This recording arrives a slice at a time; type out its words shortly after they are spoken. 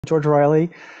George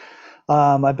Riley.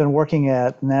 I've been working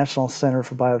at National Center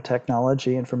for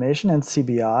Biotechnology Information,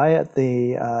 NCBI, at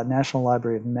the National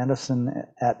Library of Medicine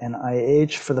at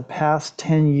NIH for the past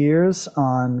 10 years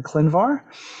on ClinVar.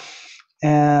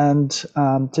 And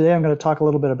today I'm going to talk a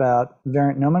little bit about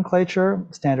variant nomenclature,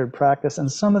 standard practice,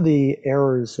 and some of the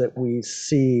errors that we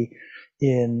see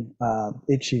in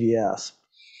HGVS.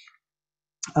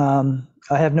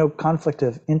 I have no conflict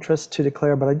of interest to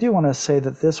declare, but I do want to say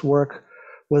that this work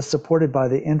was supported by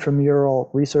the intramural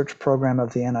research program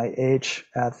of the NIH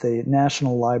at the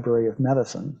National Library of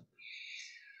Medicine.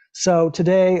 So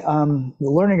today, the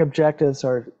learning objectives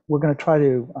are, we're going to try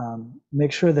to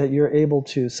make sure that you're able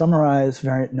to summarize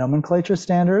variant nomenclature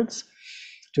standards,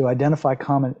 to identify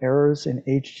common errors in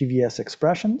HGVS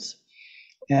expressions,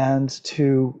 and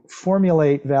to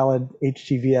formulate valid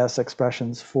HGVS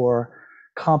expressions for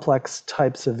complex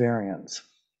types of variants.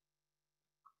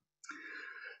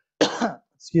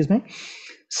 Excuse me.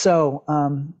 So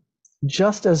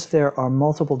just as there are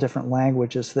multiple different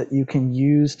languages that you can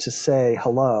use to say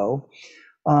hello,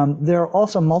 there are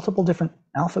also multiple different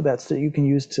alphabets that you can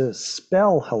use to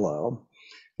spell hello.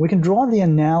 We can draw the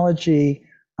analogy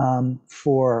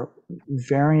for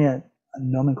variant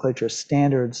nomenclature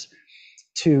standards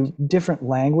to different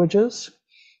languages.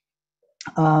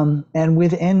 And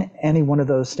within any one of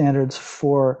those standards,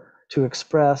 to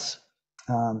express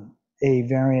a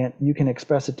variant, you can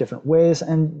express it different ways,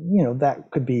 and that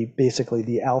could be basically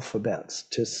the alphabets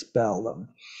to spell them.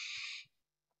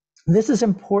 This is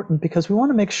important because we want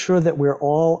to make sure that we're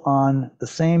all on the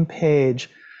same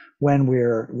page when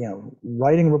we're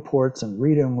writing reports and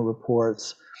reading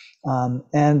reports,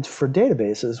 and for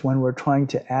databases when we're trying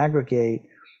to aggregate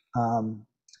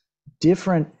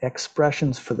different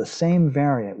expressions for the same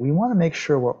variant. We want to make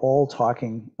sure we're all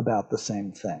talking about the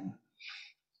same thing.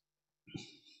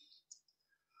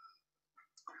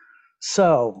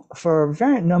 So for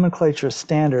variant nomenclature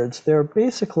standards, there are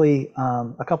basically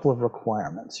a couple of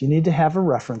requirements. You need to have a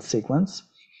reference sequence,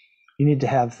 you need to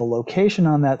have the location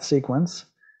on that sequence,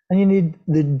 and you need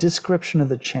the description of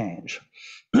the change.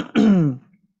 The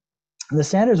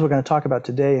standards we're going to talk about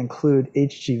today include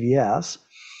HGVS.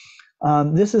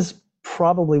 This is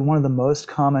probably one of the most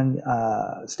common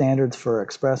standards for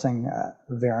expressing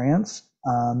variants.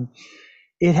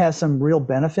 It has some real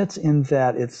benefits in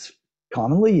that it's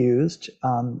commonly used.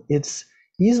 It's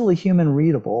easily human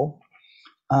readable.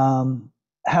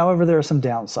 However, there are some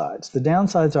downsides. The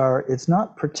downsides are it's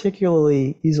not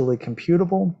particularly easily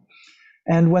computable.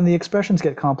 And when the expressions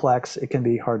get complex, it can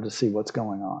be hard to see what's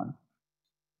going on.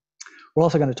 We're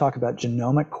also going to talk about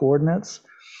genomic coordinates.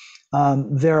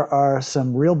 There are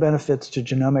some real benefits to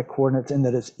genomic coordinates in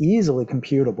that it's easily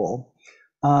computable.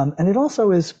 And it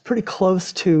also is pretty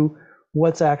close to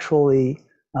what's actually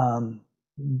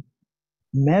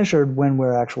measured when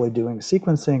we're actually doing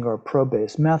sequencing or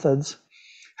probe-based methods.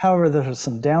 However, there are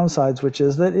some downsides, which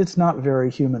is that it's not very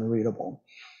human readable.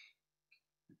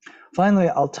 Finally,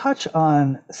 I'll touch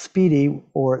on SPEEDY,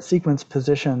 or sequence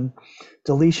position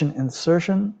deletion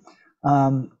insertion.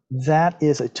 That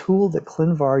is a tool that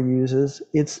ClinVar uses.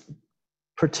 It's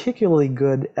particularly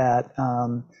good at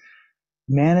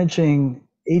managing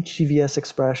HGVS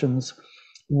expressions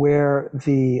where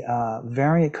the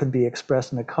variant could be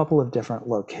expressed in a couple of different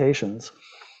locations.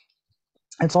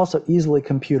 It's also easily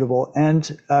computable,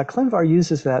 and ClinVar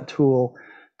uses that tool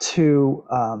to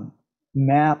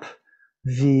map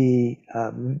the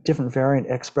different variant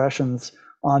expressions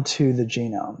onto the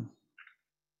genome.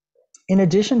 In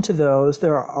addition to those,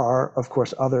 there are, of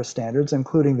course, other standards,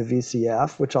 including the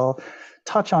VCF, which I'll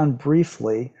touch on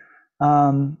briefly,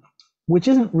 which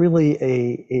isn't really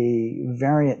a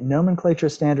variant nomenclature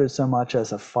standard so much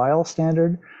as a file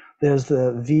standard. There's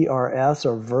the VRS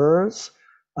or VERS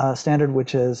standard,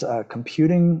 which is a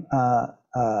computing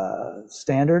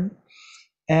standard.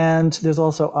 And there's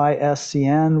also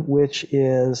ISCN, which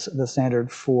is the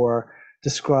standard for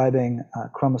describing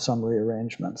chromosome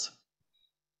rearrangements.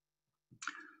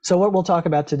 So what we'll talk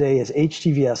about today is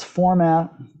HGVS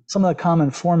format, some of the common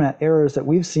format errors that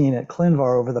we've seen at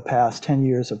ClinVar over the past 10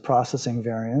 years of processing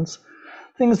variants,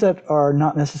 things that are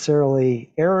not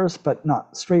necessarily errors, but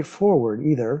not straightforward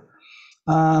either,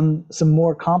 some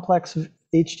more complex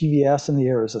HGVS and the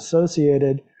errors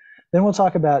associated. Then we'll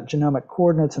talk about genomic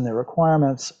coordinates and their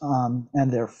requirements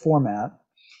and their format.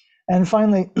 And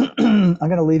finally, I'm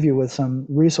going to leave you with some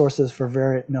resources for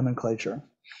variant nomenclature.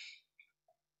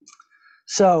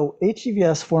 So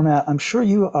HGVS format, I'm sure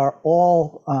you are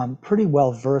all pretty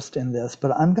well versed in this,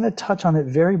 but I'm going to touch on it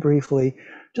very briefly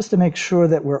just to make sure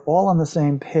that we're all on the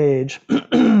same page.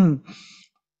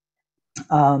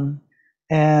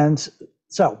 And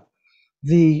so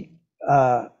The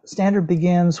standard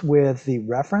begins with the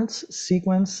reference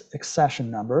sequence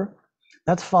accession number.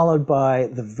 That's followed by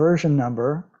the version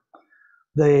number,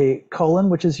 the colon,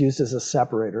 which is used as a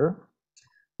separator,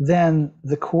 then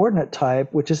the coordinate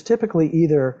type, which is typically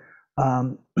either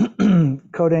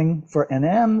coding for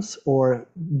NMs or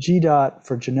GDOT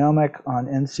for genomic on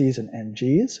NCs and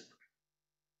NGs.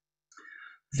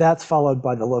 That's followed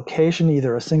by the location,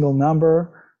 either a single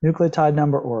number, nucleotide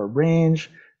number, or a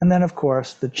range, and then, of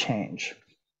course, the change.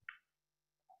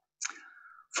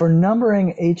 For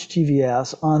numbering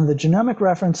HGVS on the genomic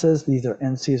references, these are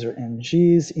NCs or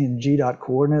NGs in GDOT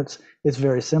coordinates. It's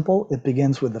very simple. It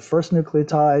begins with the first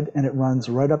nucleotide and it runs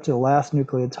right up to the last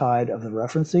nucleotide of the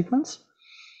reference sequence.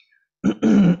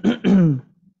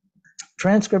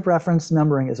 Transcript reference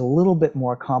numbering is a little bit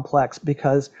more complex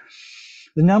because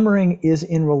the numbering is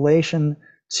in relation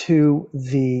to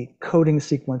the coding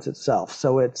sequence itself.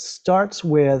 So it starts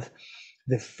with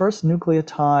the first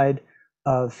nucleotide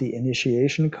of the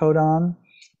initiation codon,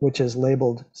 which is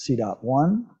labeled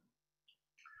C.1.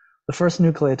 The first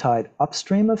nucleotide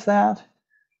upstream of that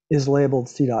is labeled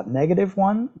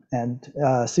C.-1 and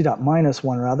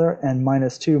C.-1 rather, and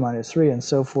 -2, -3, and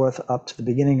so forth up to the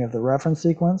beginning of the reference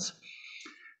sequence.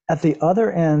 At the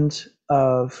other end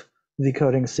of the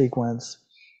coding sequence,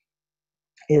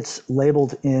 it's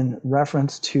labeled in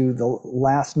reference to the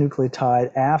last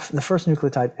nucleotide, the first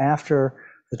nucleotide after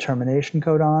the termination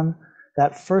codon.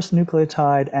 That first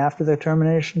nucleotide after the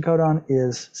termination codon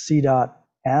is C.**1,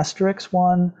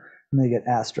 and then you get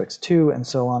 *2, and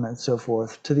so on and so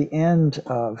forth to the end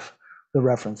of the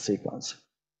reference sequence.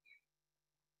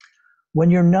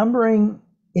 When you're numbering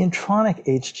intronic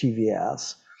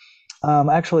HGVS,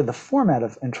 actually the format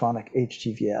of intronic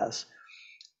HGVS,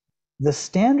 the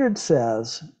standard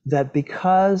says that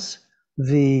because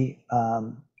the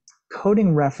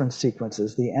coding reference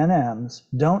sequences, the NMs,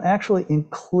 don't actually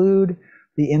include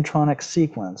the intronic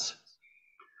sequence,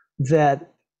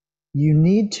 that you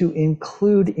need to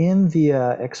include in the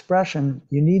expression,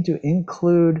 you need to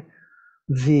include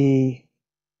the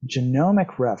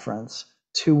genomic reference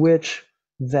to which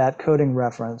that coding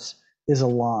reference is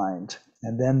aligned.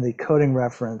 And then the coding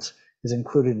reference is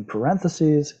included in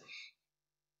parentheses.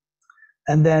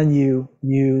 And then you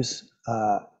use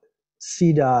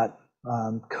C.*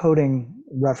 coding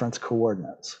reference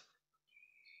coordinates.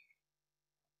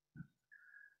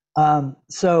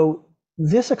 So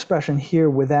this expression here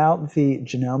without the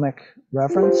genomic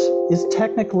reference is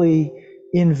technically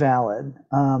invalid.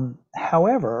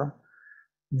 However,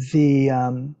 this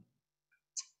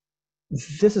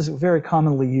is very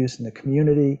commonly used in the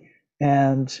community,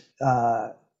 and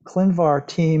ClinVar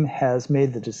team has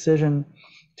made the decision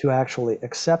to actually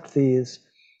accept these,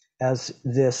 as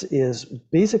this is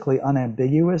basically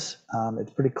unambiguous.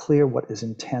 It's pretty clear what is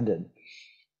intended.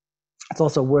 It's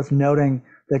also worth noting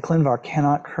that ClinVar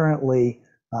cannot currently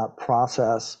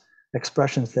process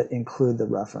expressions that include the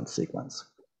reference sequence.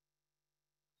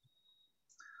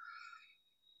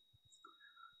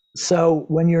 So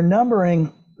when you're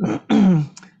numbering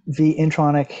the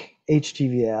intronic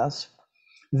HGVS,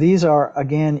 these are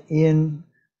again in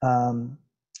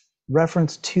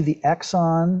reference to the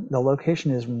exon. The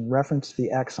location is in reference to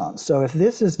the exon. So if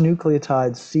this is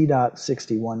nucleotide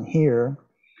C.61 here,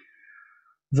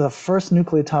 the first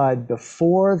nucleotide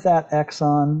before that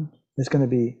exon is going to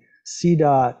be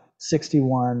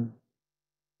C.61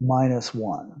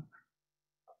 -1.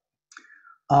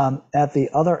 At the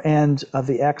other end of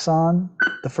the exon,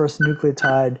 the first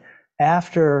nucleotide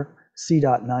after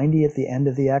C.90 at the end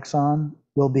of the exon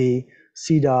will be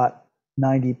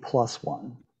C.90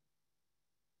 +1.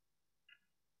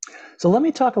 So let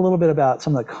me talk a little bit about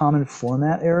some of the common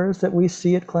format errors that we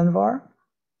see at ClinVar.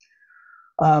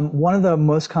 One of the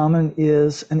most common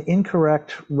is an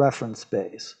incorrect reference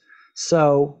base.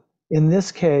 So in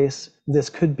this case, this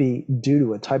could be due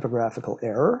to a typographical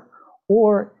error,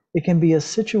 or it can be a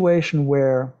situation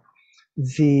where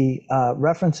the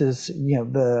reference is,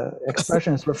 the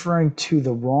expression is referring to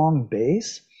the wrong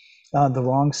base, the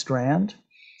wrong strand.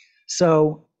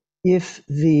 So if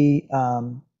the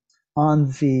on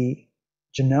the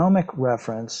genomic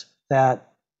reference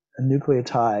that a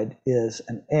nucleotide is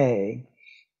an A,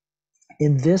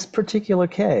 in this particular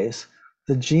case,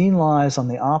 the gene lies on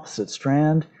the opposite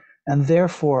strand, and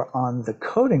therefore on the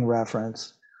coding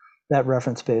reference, that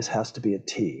reference base has to be a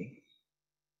T.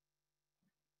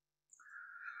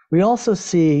 We also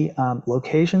see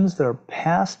locations that are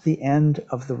past the end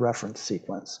of the reference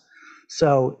sequence.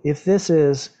 So if this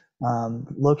is,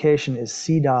 location is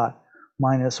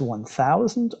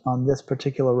C.-1000 on this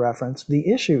particular reference, the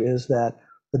issue is that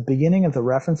the beginning of the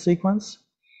reference sequence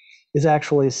is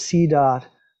actually C dot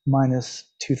minus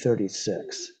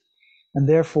 236. And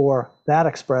therefore, that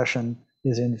expression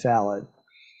is invalid.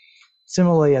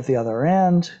 Similarly, at the other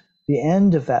end, the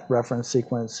end of that reference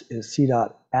sequence is C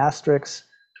dot asterisk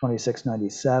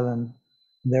 2697.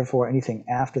 Therefore, anything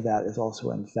after that is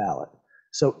also invalid.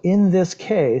 So in this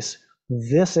case,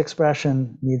 this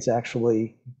expression needs to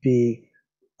actually be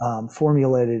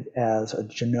formulated as a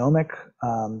genomic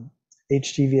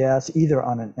HGVS, either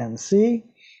on an NC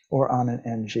or on an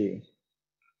NG.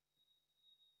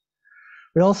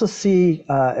 We also see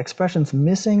expressions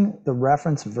missing the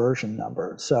reference version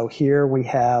number. So here we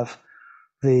have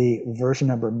the version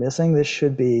number missing. This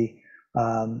should be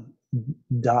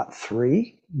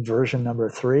 .3, version number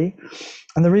 3.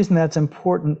 And the reason that's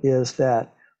important is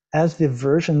that as the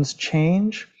versions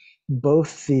change,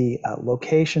 both the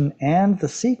location and the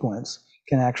sequence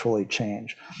can actually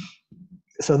change.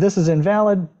 So this is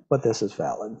invalid, but this is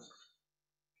valid.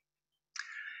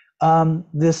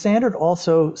 The standard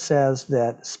also says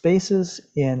that spaces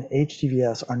in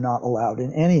HGVS are not allowed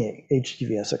in any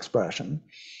HGVS expression.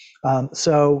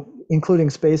 So including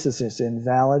spaces is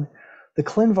invalid. The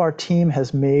ClinVar team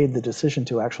has made the decision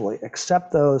to actually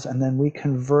accept those, and then we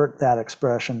convert that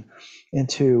expression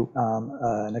into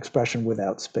an expression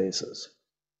without spaces.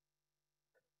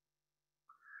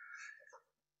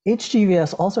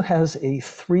 HGVS also has a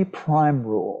 3'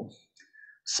 rule.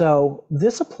 So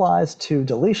this applies to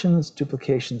deletions,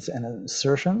 duplications, and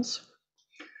insertions.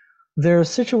 There are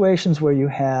situations where you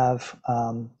have,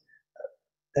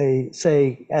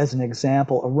 say, as an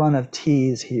example, a run of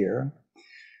T's here.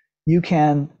 You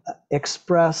can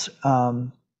express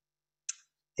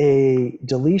a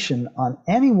deletion on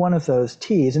any one of those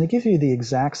T's, and it gives you the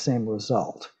exact same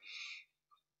result.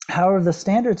 However, the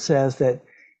standard says that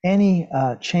any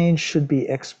change should be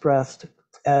expressed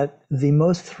at the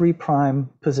most 3'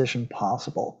 position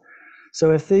possible.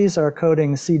 So if these are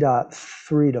coding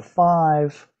C.3 to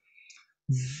 5,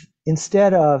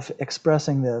 instead of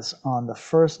expressing this on the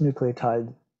first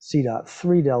nucleotide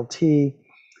C.3 del T,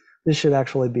 this should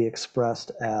actually be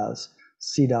expressed as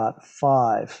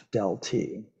C.5 del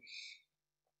T.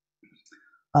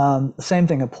 The same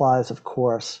thing applies, of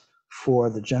course,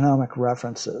 for the genomic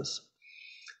references.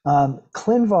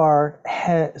 ClinVar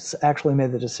has actually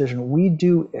made the decision. We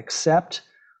do accept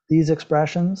these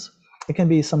expressions. It can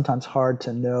be sometimes hard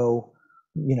to know,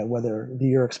 whether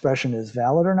your expression is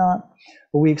valid or not,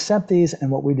 but we accept these,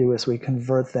 and what we do is we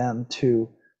convert them to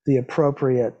the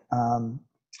appropriate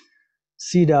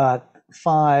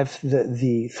C.5,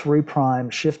 the 3'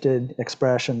 shifted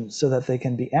expression, so that they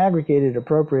can be aggregated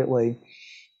appropriately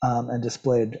and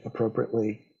displayed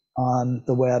appropriately on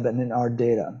the web and in our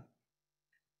data.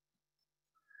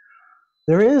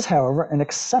 There is, however, an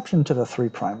exception to the 3'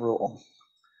 rule.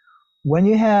 When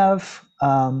you have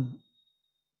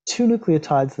two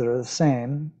nucleotides that are the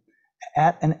same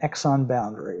at an exon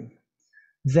boundary,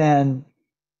 then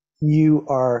you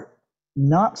are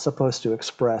not supposed to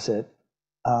express it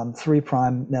 3'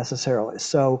 necessarily.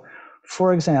 So,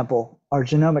 for example, our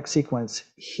genomic sequence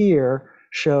here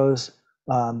shows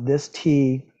this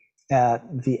T at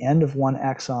the end of one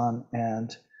exon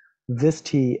and this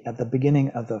T at the beginning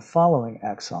of the following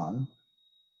exon.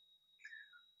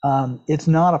 It's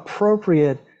not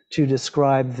appropriate to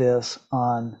describe this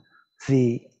on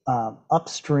the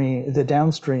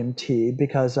downstream T,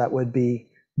 because that would be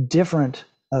different,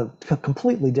 a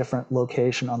completely different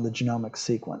location on the genomic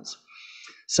sequence.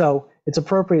 So it's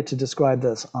appropriate to describe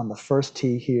this on the first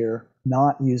T here,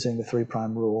 not using the 3'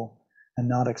 rule and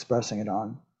not expressing it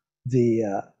on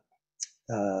the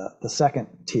second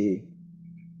T.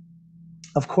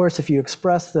 Of course, if you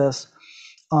express this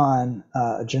on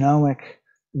a genomic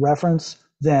reference,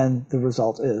 then the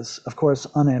result is, of course,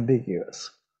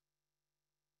 unambiguous.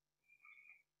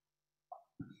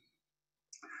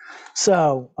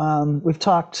 So we've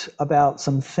talked about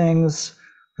some things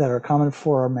that are common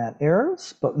format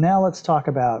errors, but now let's talk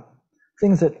about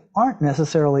things that aren't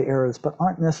necessarily errors, but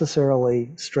aren't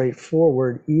necessarily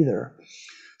straightforward either.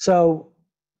 So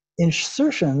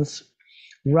insertions,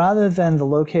 rather than the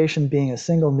location being a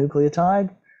single nucleotide,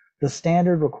 the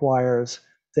standard requires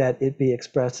that it be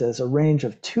expressed as a range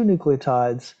of 2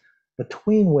 nucleotides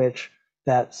between which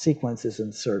that sequence is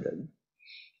inserted.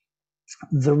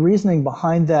 The reasoning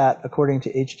behind that, according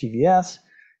to HGVS,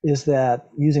 is that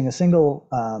using a single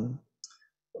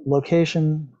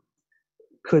location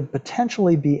could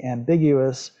potentially be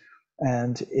ambiguous,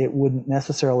 and it wouldn't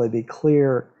necessarily be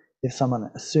clear if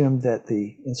someone assumed that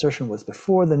the insertion was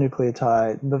before the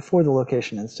nucleotide, before the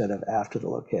location instead of after the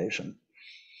location.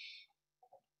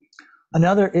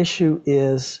 Another issue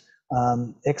is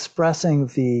expressing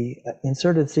the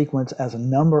inserted sequence as a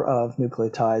number of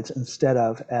nucleotides instead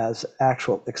of as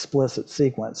actual explicit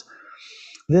sequence.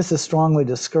 This is strongly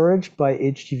discouraged by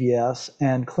HGVS,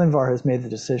 and ClinVar has made the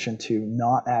decision to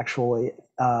not actually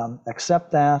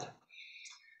accept that.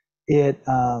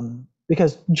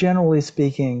 Because generally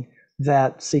speaking,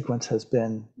 that sequence has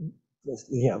been,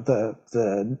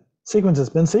 the sequence has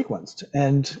been sequenced,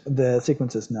 and the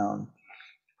sequence is known.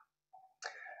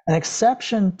 An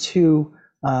exception to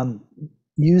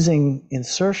using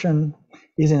insertion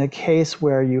is in a case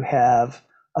where you have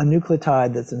a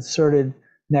nucleotide that's inserted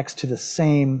next to the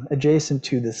same, adjacent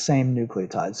to the same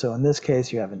nucleotide. So in this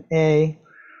case, you have an A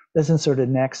that's inserted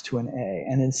next to an A.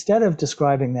 And instead of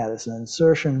describing that as an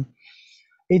insertion,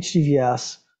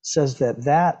 HGVS says that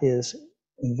that is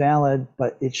invalid,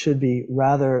 but it should be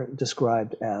rather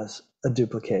described as a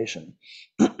duplication.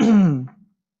 The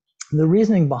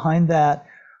reasoning behind that,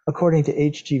 according to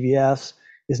HGVS,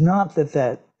 is not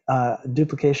that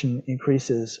duplication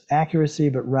increases accuracy,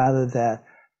 but rather that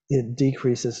it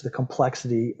decreases the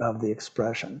complexity of the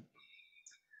expression.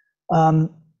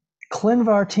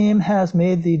 ClinVar team has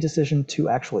made the decision to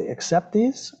actually accept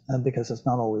these because it's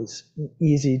not always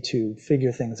easy to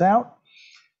figure things out.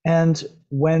 And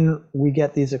when we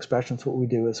get these expressions, what we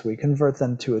do is we convert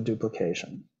them to a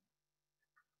duplication.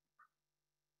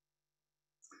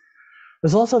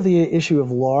 There's also the issue of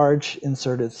large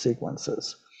inserted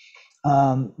sequences.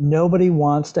 Nobody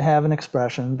wants to have an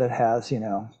expression that has,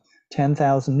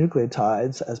 10,000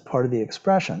 nucleotides as part of the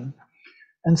expression.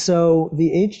 And so the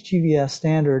HGVS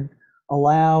standard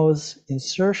allows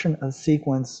insertion of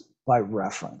sequence by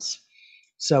reference.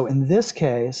 So in this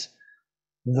case,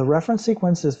 the reference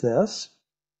sequence is this,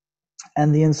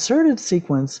 and the inserted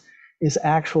sequence is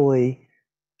actually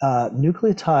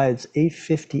nucleotides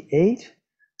 858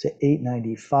 to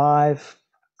 895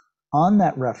 on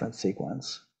that reference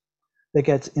sequence that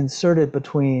gets inserted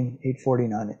between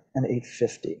 849 and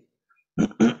 850.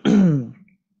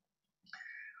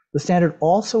 The standard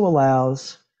also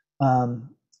allows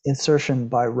insertion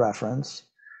by reference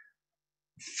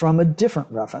from a different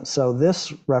reference. So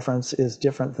this reference is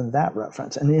different than that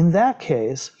reference. And in that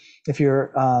case, if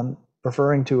you're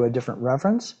referring to a different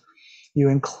reference, you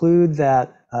include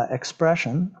that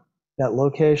expression, that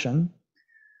location,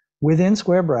 within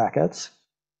square brackets.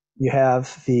 You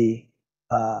have the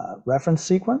reference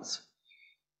sequence,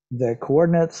 the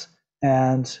coordinates,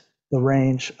 and the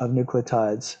range of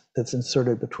nucleotides that's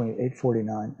inserted between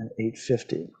 849 and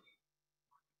 850.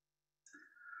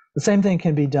 The same thing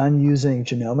can be done using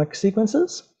genomic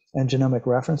sequences and genomic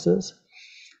references.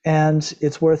 And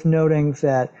it's worth noting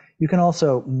that you can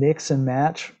also mix and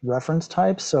match reference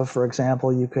types. So for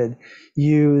example, you could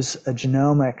use a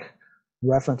genomic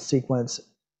reference sequence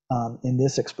in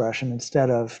this expression instead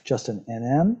of just an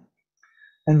NM,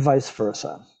 and vice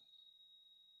versa.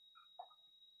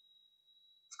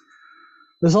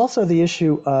 There's also the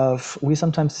issue of, we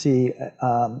sometimes see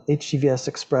HGVS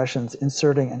expressions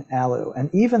inserting an ALU. And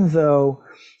even though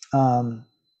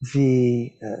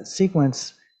the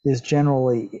sequence is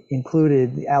generally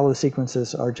included, the ALU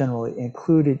sequences are generally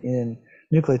included in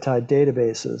nucleotide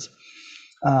databases,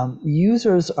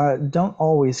 users don't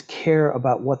always care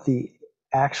about what the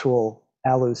actual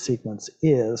ALU sequence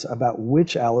is, about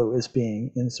which ALU is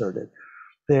being inserted.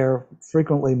 They're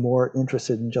frequently more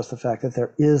interested in just the fact that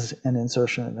there is an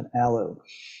insertion of an ALU.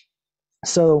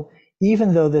 So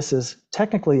even though this is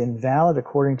technically invalid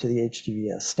according to the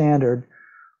HGVS standard,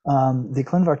 the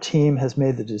ClinVar team has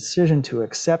made the decision to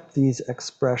accept these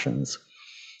expressions,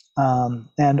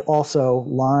 and also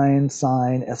line,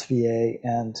 sign, SVA,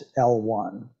 and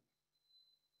L1.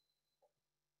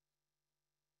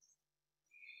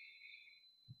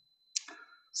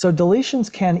 So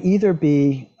deletions can either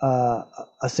be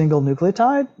a single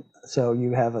nucleotide, so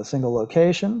you have a single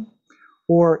location,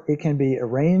 or it can be a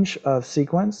range of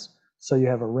sequence, so you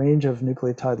have a range of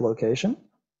nucleotide location.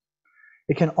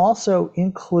 It can also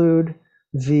include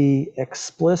the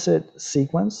explicit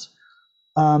sequence.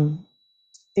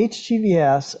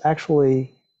 HGVS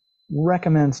actually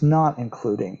recommends not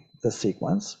including the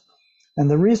sequence. And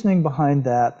the reasoning behind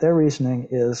that, their reasoning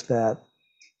is that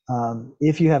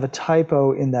if you have a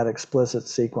typo in that explicit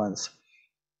sequence,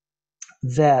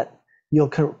 that you'll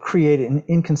create an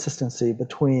inconsistency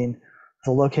between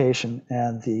the location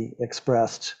and the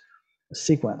expressed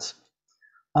sequence.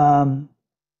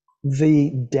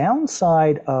 The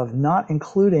downside of not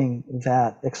including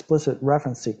that explicit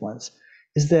reference sequence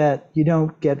is that you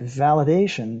don't get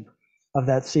validation of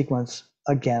that sequence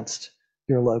against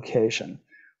your location.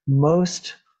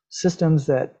 Most systems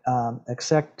that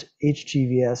accept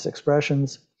HGVS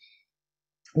expressions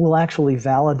will actually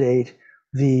validate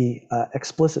the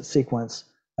explicit sequence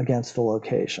against the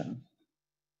location.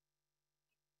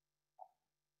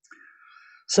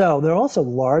 So there are also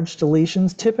large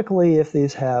deletions. Typically, if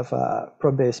these have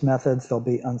probe-based methods, there'll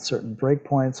be uncertain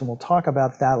breakpoints, and we'll talk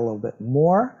about that a little bit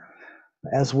more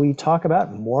as we talk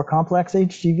about more complex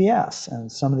HGVS and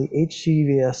some of the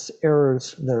HGVS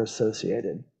errors that are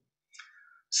associated.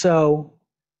 So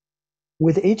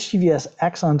with HGVS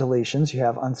exon deletions, you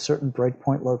have uncertain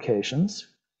breakpoint locations.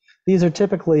 These are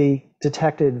typically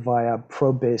detected via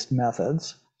probe-based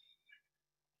methods.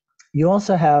 You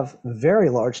also have very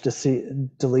large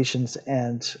deletions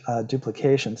and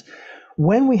duplications.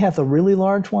 When we have the really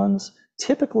large ones,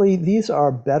 typically these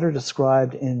are better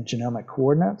described in genomic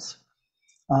coordinates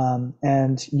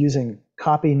and using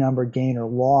copy number gain or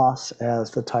loss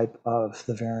as the type of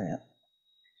the variant.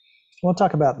 We'll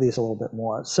talk about these a little bit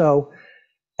more. So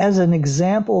as an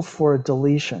example for a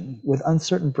deletion with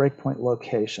uncertain breakpoint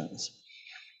locations,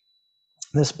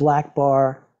 this black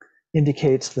bar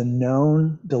indicates the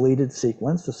known deleted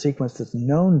sequence, the sequence that's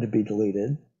known to be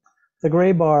deleted. The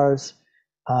gray bars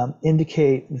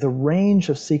indicate the range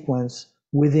of sequence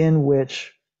within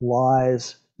which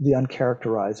lies the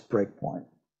uncharacterized breakpoint.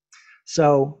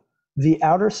 So the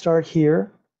outer start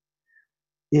here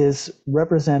is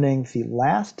representing the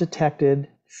last detected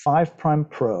 5'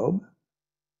 probe.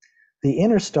 The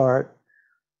inner start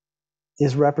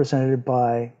is represented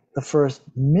by the first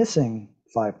missing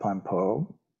 5'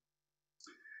 probe.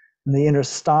 And the inner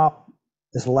stop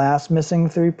is the last missing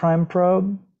 3'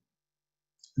 probe.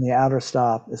 And the outer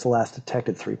stop is the last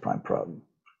detected 3' probe.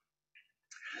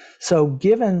 So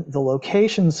given the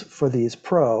locations for these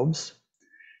probes,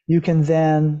 you can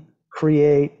then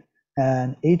create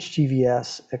an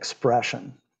HGVS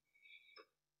expression.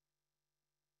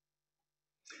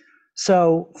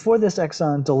 So for this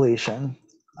exon deletion,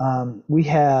 we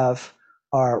have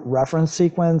our reference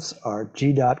sequence, our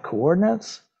G-dot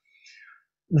coordinates.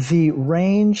 The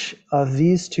range of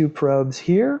these two probes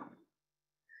here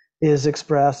is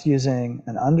expressed using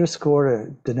an underscore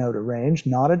to denote a range,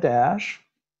 not a dash.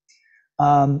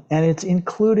 And it's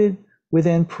included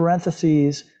within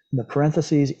parentheses, and the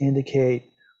parentheses indicate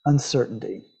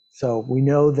uncertainty. So we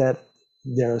know that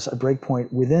there's a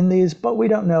breakpoint within these, but we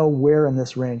don't know where in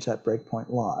this range that breakpoint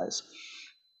lies.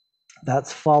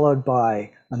 That's followed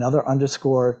by another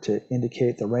underscore to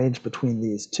indicate the range between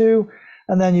these two.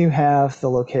 And then you have the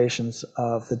locations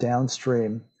of the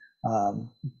downstream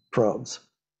probes.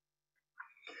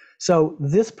 So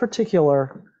this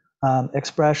particular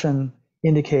expression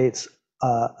indicates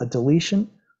a deletion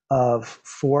of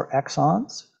 4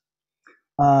 exons.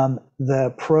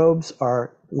 The probes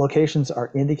locations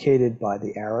are indicated by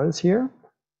the arrows here.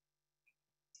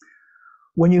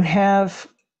 When you have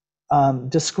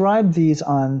described these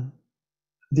uncertain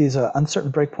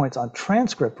breakpoints on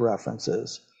transcript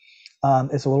references,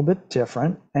 it's a little bit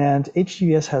different, and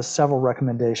HGVS has several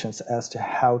recommendations as to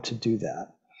how to do that.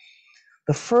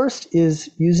 The first is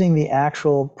using the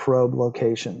actual probe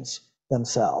locations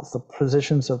themselves, the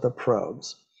positions of the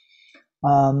probes.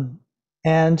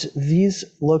 And these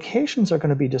locations are going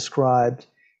to be described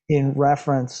in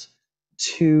reference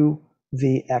to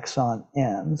the exon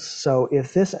ends. So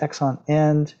if this exon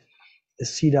end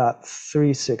is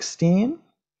C.316,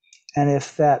 and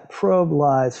if that probe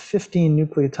lies 15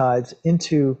 nucleotides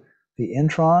into the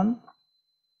intron,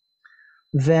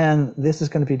 then this is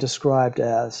going to be described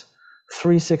as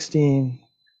 316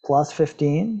 plus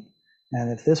 15.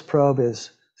 And if this probe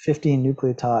is 15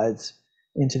 nucleotides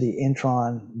into the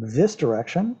intron this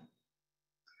direction,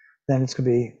 then it's going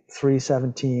to be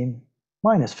 317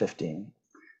 minus 15.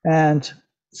 And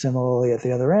similarly at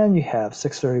the other end, you have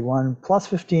 631 plus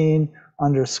 15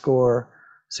 underscore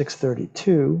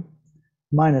 632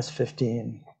 minus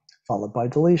 15, followed by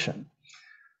deletion.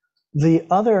 The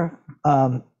other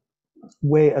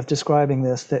way of describing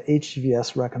this that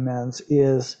HGVS recommends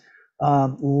is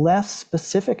less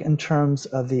specific in terms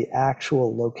of the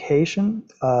actual location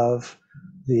of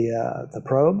the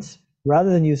probes.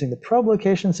 Rather than using the probe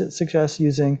locations, it suggests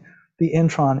using the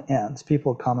intron ends.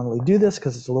 People commonly do this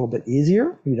because it's a little bit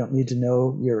easier. You don't need to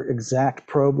know your exact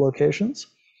probe locations.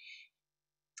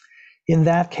 In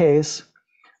that case,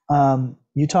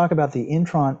 you talk about the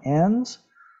intron ends.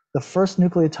 The first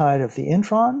nucleotide of the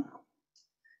intron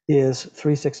is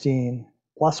 316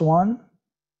 plus 1.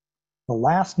 The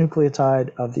last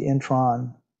nucleotide of the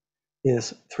intron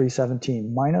is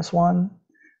 317 minus 1.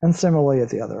 And similarly at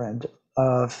the other end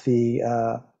of the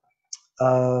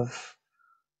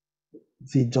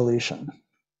deletion.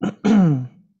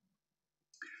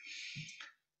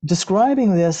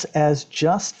 Describing this as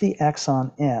just the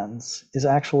exon ends is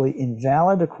actually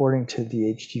invalid according to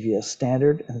the HGVS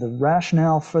standard, and the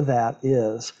rationale for that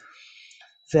is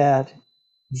that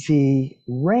the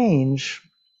range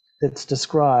that's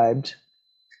described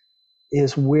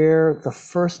is where the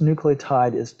first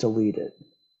nucleotide is deleted.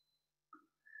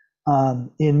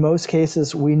 In most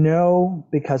cases, we know,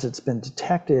 because it's been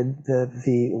detected, that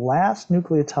the last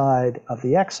nucleotide of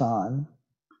the exon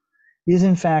is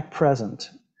in fact present,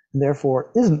 and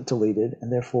therefore isn't deleted,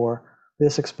 and therefore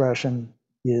this expression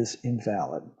is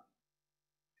invalid.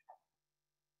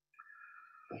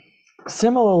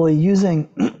 Similarly, using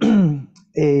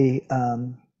a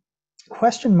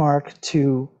question mark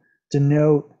to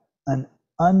denote an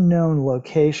unknown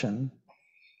location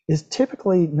is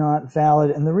typically not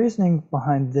valid, and the reasoning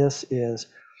behind this is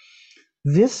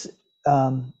this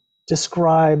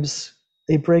describes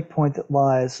a breakpoint that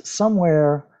lies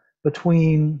somewhere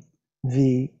between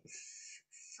the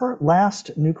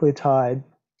last nucleotide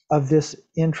of this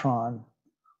intron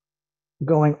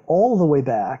going all the way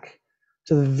back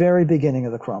to the very beginning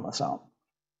of the chromosome.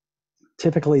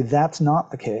 Typically, that's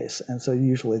not the case, and so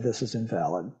usually this is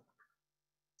invalid.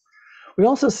 We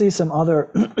also see some other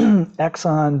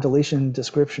exon deletion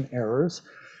description errors,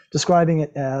 describing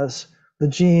it as the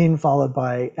gene followed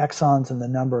by exons and the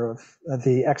number of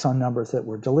the exon numbers that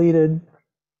were deleted,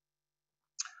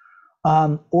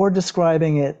 or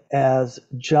describing it as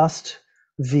just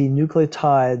the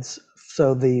nucleotides,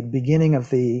 so the beginning of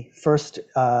the first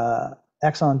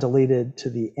exon deleted to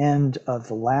the end of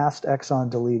the last exon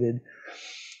deleted.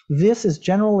 This is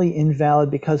generally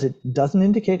invalid because it doesn't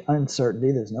indicate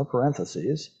uncertainty. There's no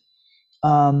parentheses.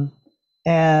 And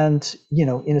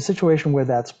in a situation where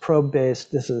that's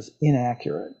probe-based, this is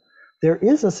inaccurate. There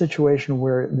is a situation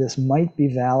where this might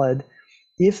be valid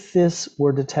if this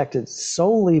were detected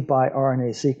solely by RNA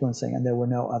sequencing and there were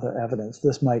no other evidence.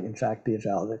 This might in fact be a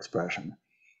valid expression.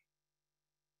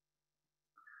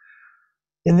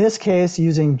 In this case,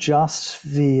 using just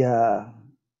the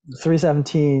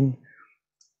 317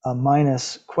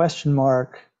 minus question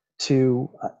mark to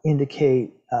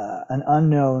indicate an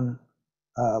unknown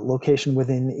location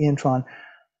within the intron,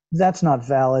 that's not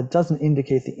valid, doesn't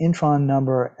indicate the intron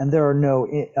number, and there are no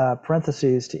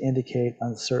parentheses to indicate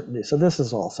uncertainty. So this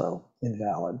is also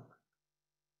invalid.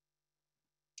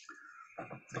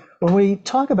 When we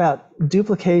talk about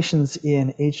duplications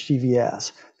in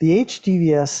HGVS, the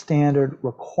HGVS standard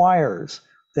requires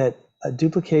that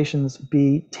duplications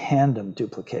be tandem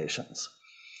duplications.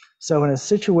 So in a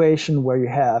situation where you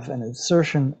have an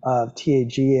insertion of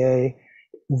TAGA,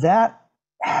 that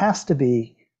has to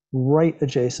be right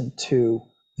adjacent to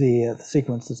the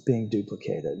sequence that's being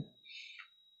duplicated.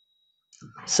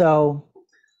 So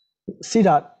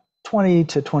C.20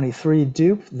 to 23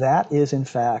 dupe, that is in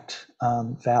fact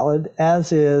valid,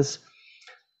 as is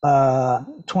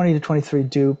 20 to 23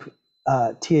 dupe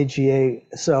TAGA,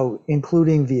 so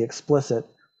including the explicit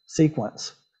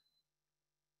sequence.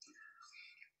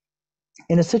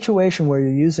 In a situation where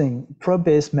you're using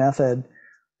probe-based method,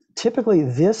 typically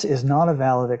this is not a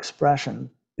valid expression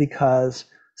because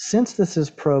since this is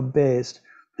probe-based,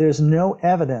 there's no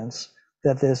evidence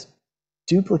that this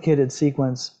duplicated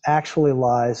sequence actually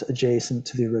lies adjacent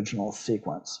to the original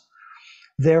sequence.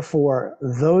 Therefore,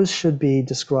 those should be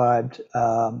described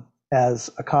as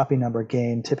a copy number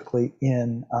gain, typically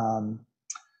in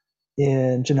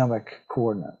genomic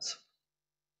coordinates.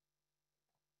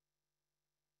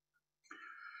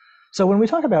 So when we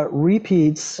talk about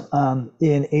repeats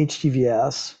in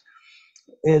HGVS,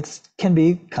 it can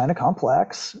be kind of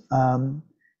complex.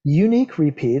 Unique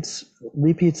repeats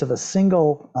of a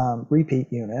single repeat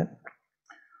unit,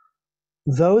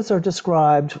 those are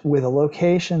described with a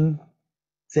location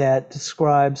that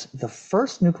describes the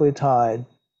first nucleotide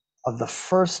of the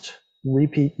first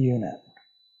repeat unit.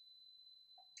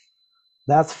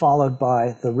 That's followed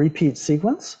by the repeat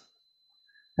sequence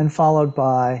and followed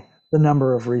by the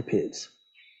number of repeats.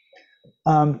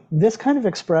 This kind of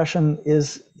expression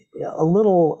is a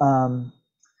little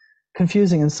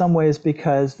confusing in some ways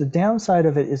because the downside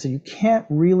of it is that you can't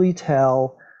really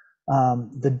tell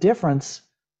the difference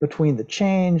between the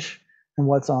change and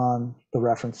what's on the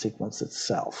reference sequence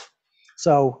itself.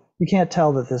 So you can't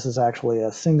tell that this is actually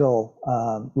a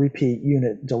single repeat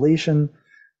unit deletion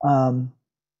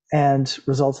and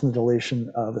results in the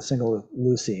deletion of a single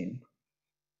leucine.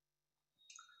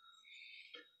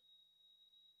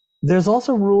 There's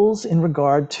also rules in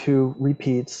regard to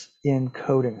repeats in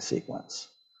coding sequence.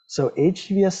 So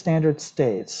HGVS standard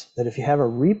states that if you have a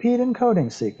repeat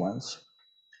encoding sequence,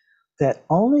 that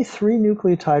only 3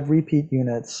 nucleotide repeat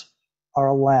units are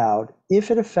allowed if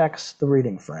it affects the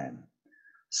reading frame.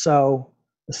 So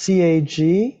the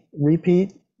CAG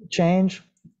repeat change,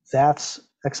 that's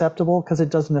acceptable because it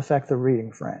doesn't affect the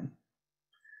reading frame.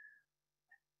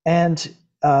 And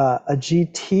a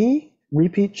GT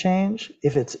repeat change,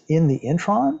 if it's in the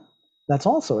intron, that's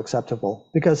also acceptable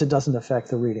because it doesn't affect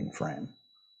the reading frame.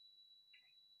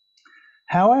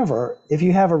 However, if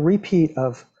you have a repeat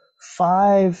of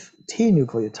 5 T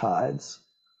nucleotides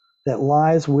that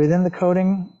lies within the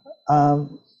coding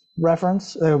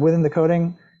reference, within the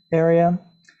coding area,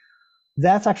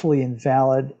 that's actually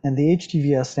invalid, and the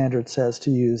HGVS standard says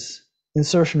to use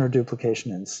insertion or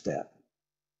duplication instead.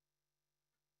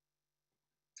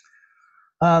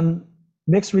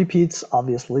 Mixed repeats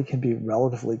obviously can be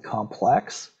relatively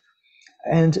complex,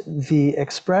 and the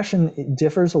expression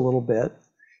differs a little bit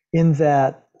in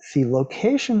that the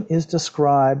location is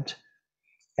described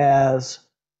as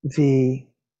the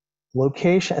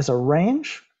location as a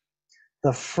range.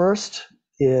 The first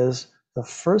is the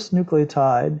first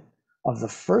nucleotide of the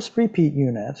first repeat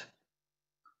unit,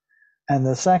 and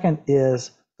the second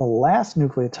is the last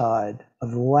nucleotide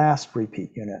of the last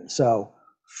repeat unit. So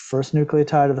first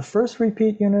nucleotide of the first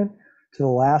repeat unit to the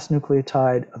last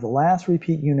nucleotide of the last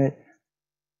repeat unit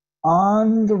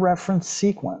on the reference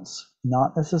sequence,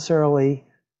 not necessarily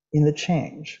in the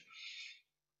change.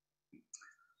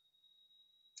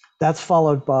 That's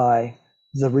followed by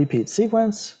the repeat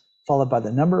sequence, followed by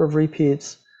the number of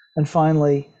repeats, and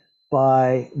finally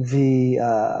by the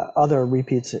other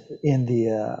repeats in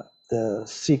the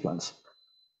sequence,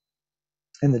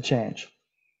 in the change.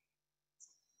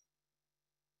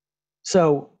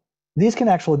 So these can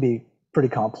actually be pretty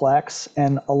complex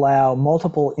and allow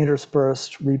multiple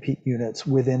interspersed repeat units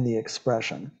within the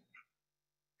expression.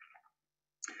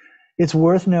 It's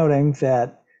worth noting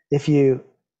that if you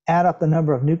add up the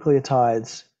number of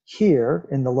nucleotides here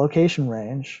in the location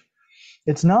range,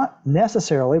 it's not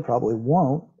necessarily, probably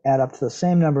won't, add up to the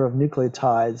same number of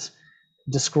nucleotides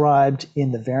described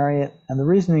in the variant. And the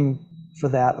reasoning for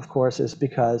that, of course, is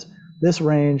because this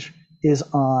range is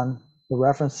on the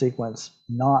reference sequence,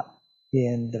 not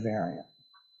in the variant.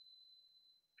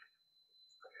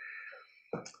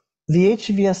 The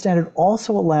HGVS standard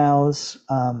also allows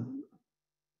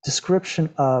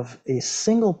description of a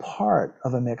single part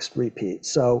of a mixed repeat.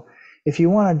 So if you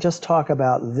want to just talk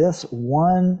about this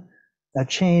one, a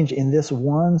change in this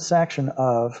one section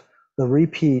of the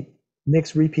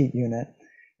mixed repeat unit,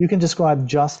 you can describe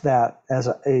just that as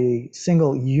a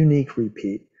single unique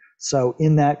repeat. So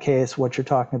in that case, what you're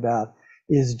talking about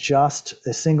is just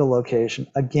a single location,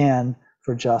 again,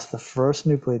 for just the first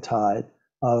nucleotide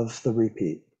of the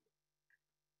repeat.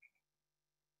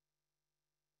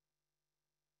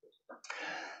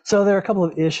 So there are a couple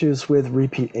of issues with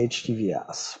repeat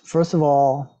HGVS. First of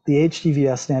all, the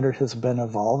HGVS standard has been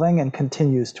evolving and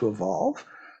continues to evolve.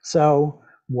 So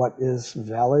what is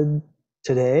valid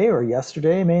today or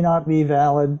yesterday may not be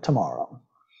valid tomorrow.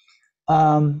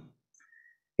 In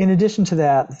addition to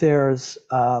that, there's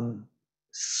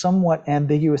somewhat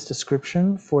ambiguous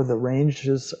description for the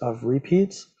ranges of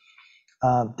repeats,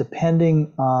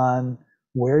 depending on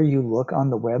where you look on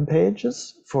the web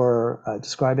pages for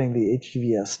describing the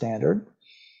HGVS standard.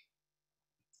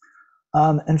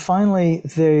 And finally,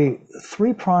 the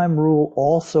 3' rule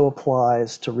also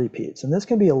applies to repeats. And this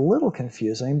can be a little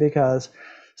confusing because,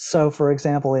 so for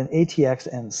example, in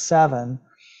ATXN7,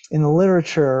 in the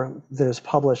literature, there's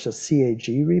published a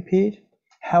CAG repeat.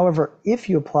 However, if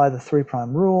you apply the 3'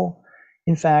 rule,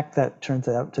 in fact, that turns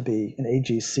out to be an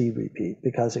AGC repeat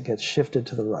because it gets shifted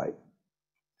to the right.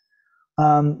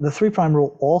 The 3'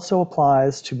 rule also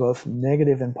applies to both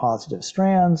negative and positive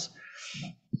strands,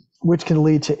 which can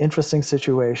lead to interesting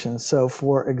situations. So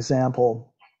for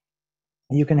example,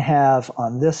 you can have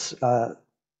on this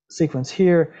sequence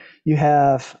here, you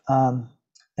have an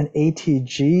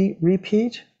ATG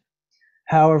repeat.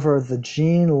 However, the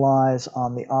gene lies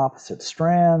on the opposite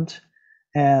strand.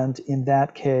 And in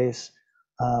that case,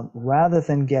 rather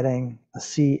than getting a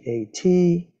CAT,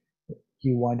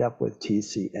 you wind up with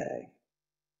TCA.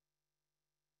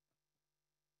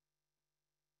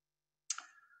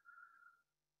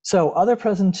 So other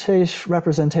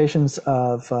representations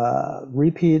of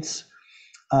repeats.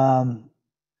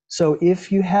 So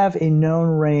if you have a known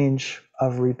range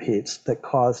of repeats that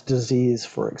cause disease,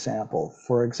 for example,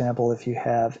 if you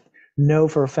know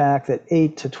for a fact that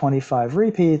 8 to 25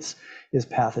 repeats is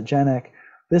pathogenic,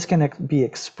 this can be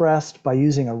expressed by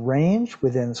using a range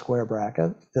within the square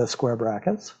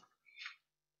brackets.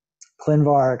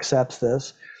 ClinVar accepts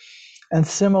this. And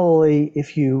similarly,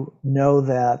 if you know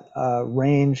that a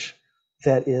range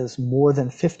that is more than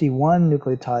 51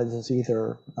 nucleotides is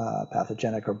either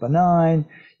pathogenic or benign,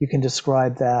 you can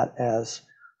describe that as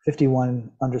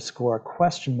 51 underscore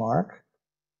question mark.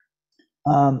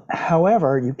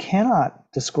 However, you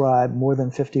cannot describe more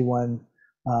than 51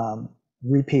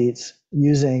 repeats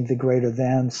using the greater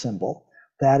than symbol.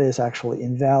 That is actually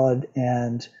invalid,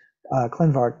 and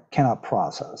ClinVar cannot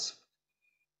process.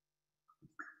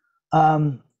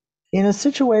 In a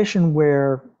situation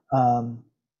where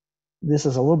this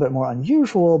is a little bit more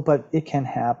unusual, but it can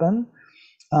happen,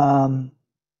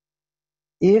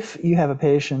 if you have a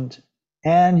patient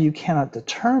and you cannot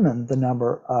determine the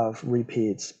number of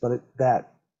repeats, but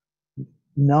that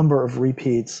number of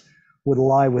repeats would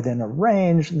lie within a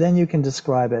range, then you can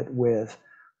describe it with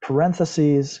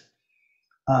parentheses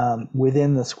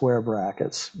within the square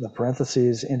brackets, the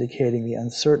parentheses indicating the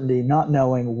uncertainty, not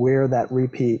knowing where that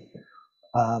repeat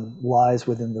lies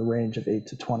within the range of 8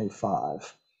 to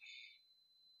 25.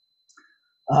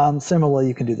 Similarly,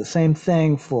 you can do the same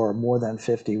thing for more than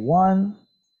 51.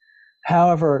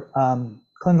 However,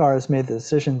 ClinVar has made the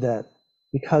decision that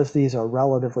because these are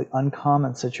relatively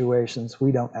uncommon situations,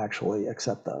 we don't actually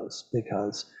accept those,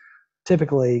 because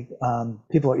typically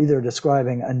people are either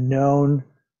describing a known,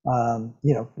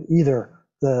 either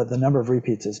the number of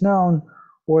repeats is known,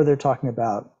 or they're talking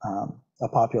about a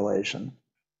population.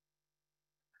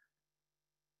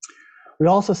 We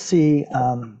also see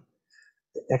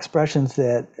expressions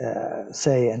that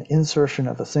say an insertion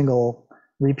of a single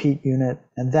repeat unit,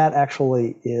 and that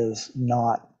actually is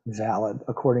not valid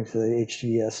according to the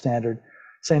HGVS standard.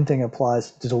 Same thing applies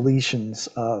to deletions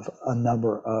of a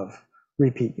number of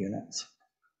repeat units.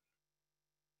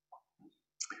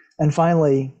 And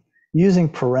finally, using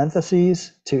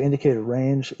parentheses to indicate a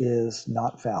range is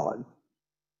not valid.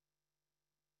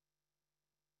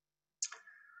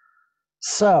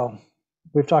 So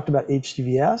we've talked about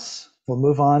HGVS. We'll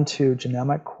move on to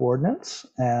genomic coordinates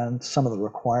and some of the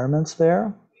requirements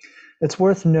there. It's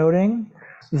worth noting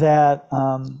that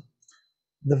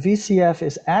the VCF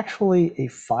is actually a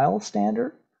file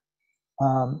standard,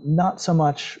 not so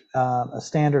much a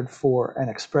standard for an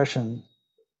expression,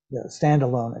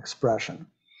 standalone expression.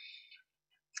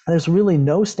 There's really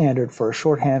no standard for a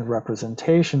shorthand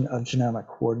representation of genomic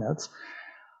coordinates,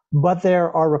 but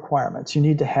there are requirements. You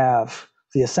need to have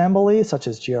the assembly, such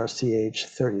as GRCH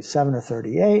 37 or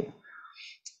 38,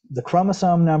 the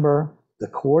chromosome number, the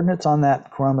coordinates on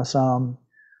that chromosome,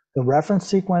 the reference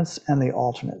sequence, and the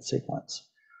alternate sequence.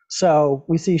 So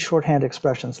we see shorthand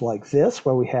expressions like this,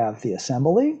 where we have the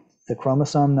assembly, the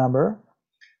chromosome number,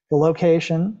 the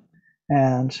location,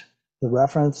 and the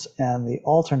reference and the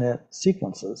alternate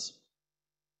sequences.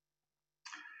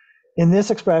 In this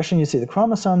expression, you see the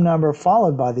chromosome number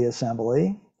followed by the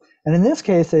assembly. And in this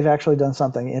case, they've actually done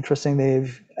something interesting.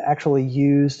 They've actually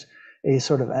used a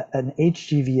sort of an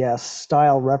HGVS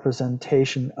style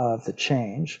representation of the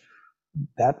change.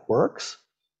 That works.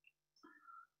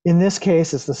 In this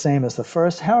case, it's the same as the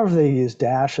first. However, they use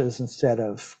dashes instead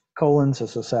of colons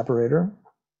as a separator.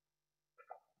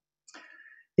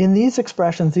 In these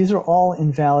expressions, these are all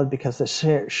invalid because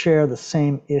they share the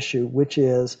same issue, which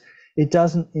is it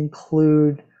doesn't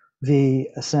include the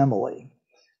assembly.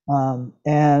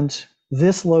 And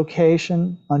this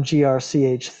location on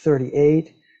GRCH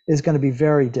 38 is going to be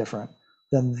very different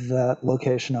than the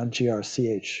location on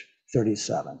GRCH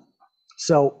 37.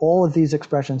 So all of these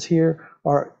expressions here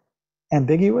are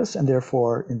ambiguous and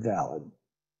therefore invalid.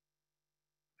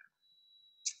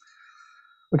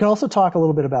 We can also talk a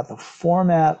little bit about the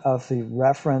format of the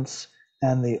reference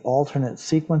and the alternate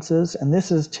sequences, and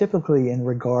this is typically in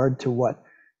regard to what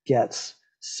gets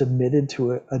submitted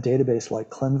to a database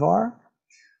like ClinVar.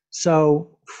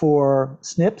 So for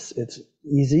SNPs, it's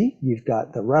easy. You've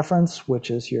got the reference,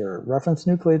 which is your reference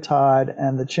nucleotide,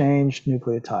 and the changed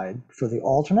nucleotide for the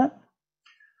alternate.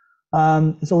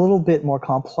 It's a little bit more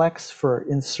complex for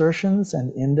insertions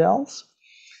and indels.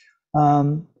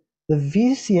 The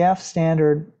VCF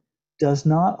standard does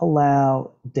not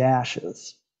allow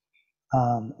dashes,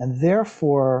 and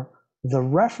therefore the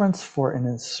reference for an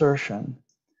insertion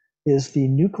is the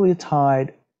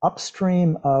nucleotide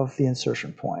upstream of the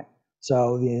insertion point.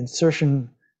 So the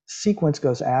insertion sequence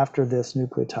goes after this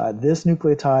nucleotide. This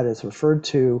nucleotide is referred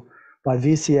to by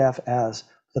VCF as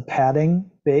the padding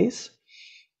base.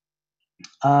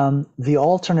 The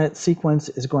alternate sequence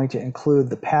is going to include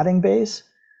the padding base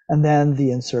and then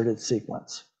the inserted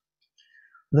sequence.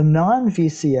 The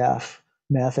non-VCF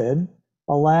method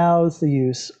allows the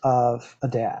use of a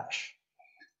dash.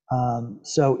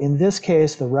 So in this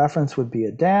case, the reference would be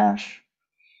a dash,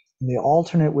 and the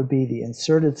alternate would be the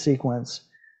inserted sequence.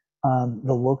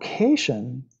 The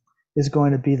location is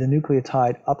going to be the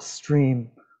nucleotide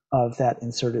upstream of that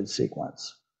inserted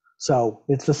sequence. So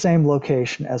it's the same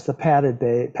location as the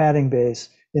padding base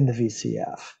in the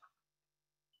VCF.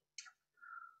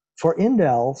 For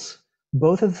indels,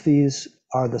 both of these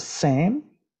are the same.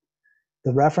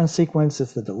 The reference sequence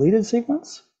is the deleted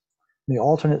sequence. The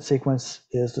alternate sequence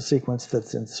is the sequence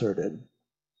that's inserted.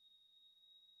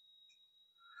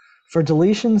 For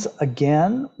deletions,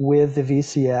 again, with the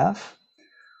VCF,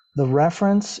 the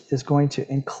reference is going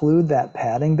to include that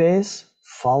padding base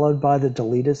followed by the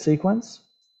deleted sequence.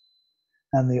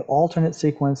 And the alternate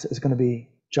sequence is going to be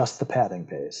just the padding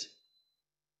base.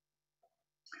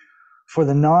 For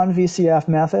the non-VCF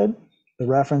method, the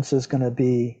reference is going to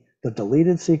be the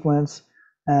deleted sequence,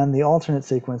 and the alternate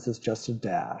sequence is just a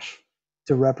dash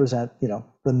to represent, the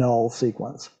null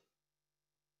sequence.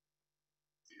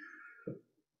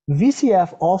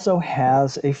 VCF also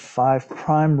has a 5'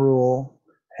 rule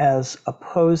as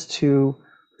opposed to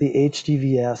the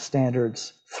HGVS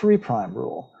standard's 3'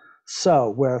 rule. So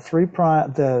where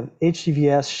the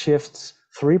HGVS shifts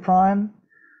 3',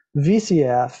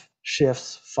 VCF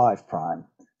shifts 5'.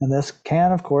 And this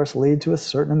can, of course, lead to a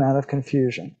certain amount of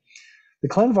confusion. The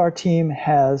ClinVar team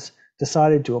has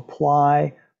decided to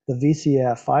apply the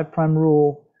VCF 5'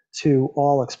 rule to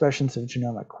all expressions of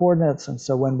genomic coordinates. And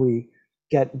so when we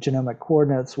get genomic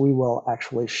coordinates, we will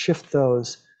actually shift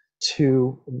those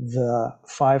to the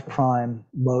 5'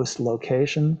 most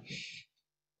location.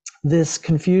 This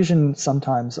confusion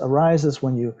sometimes arises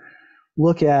when you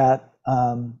look at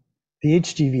the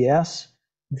HGVS,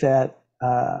 that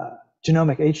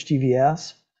genomic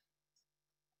HGVS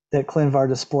that ClinVar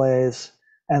displays,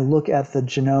 and look at the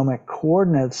genomic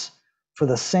coordinates for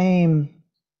the same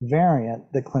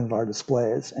variant that ClinVar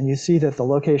displays. And you see that the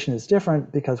location is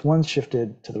different because one's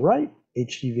shifted to the right,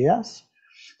 HGVS,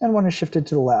 and one is shifted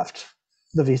to the left,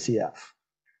 the VCF.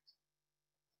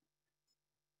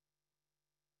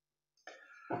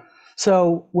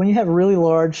 So when you have really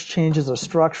large changes of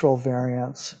structural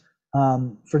variants,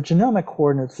 for genomic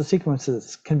coordinates, the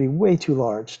sequences can be way too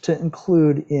large to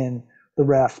include in the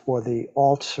ref or the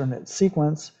alternate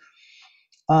sequence.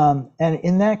 And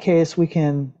in that case, we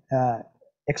can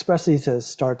express these as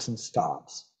starts and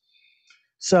stops.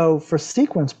 So for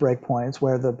sequence breakpoints,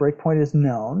 where the breakpoint is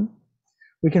known,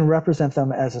 we can represent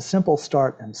them as a simple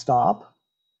start and stop.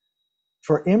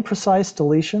 For imprecise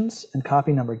deletions and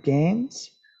copy number gains,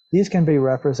 these can be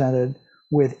represented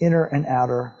with inner and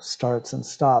outer starts and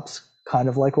stops, kind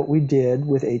of like what we did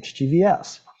with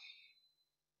HGVS.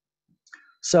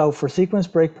 So for sequence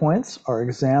breakpoints, our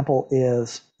example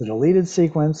is the deleted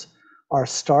sequence. Our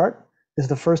start is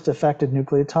the first affected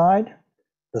nucleotide.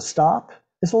 The stop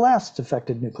is the last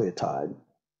affected nucleotide.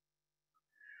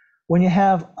 When you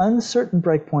have uncertain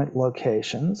breakpoint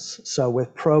locations, so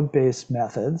with probe-based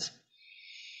methods,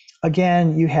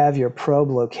 again, you have your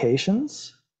probe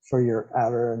locations for your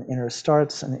outer and inner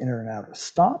starts and inner and outer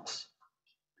stops.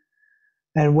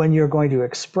 And when you're going to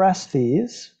express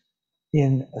these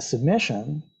in a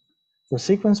submission, for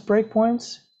sequence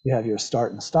breakpoints, you have your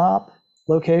start and stop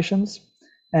locations,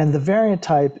 and the variant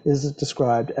type is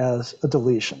described as a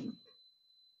deletion.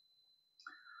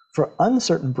 For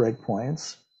uncertain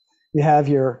breakpoints, you have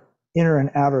your inner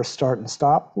and outer start and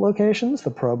stop locations,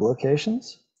 the probe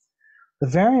locations. The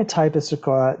variant type is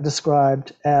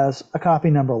described as a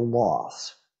copy number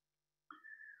loss.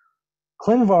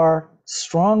 ClinVar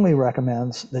strongly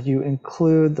recommends that you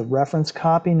include the reference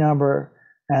copy number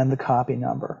and the copy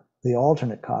number, the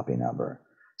alternate copy number.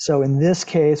 So in this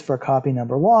case, for copy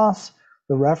number loss,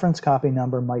 the reference copy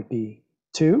number might be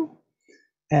 2,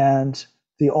 and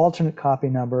the alternate copy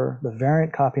number, the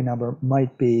variant copy number,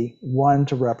 might be 1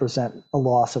 to represent a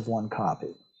loss of 1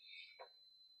 copy.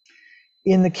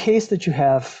 In the case that you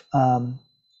have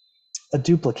a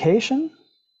duplication,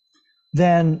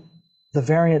 then the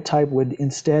variant type would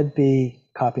instead be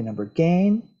copy number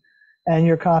gain, and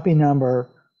your copy number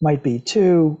might be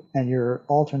 2, and your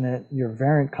alternate, your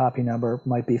variant copy number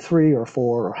might be 3 or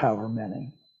 4 or however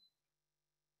many.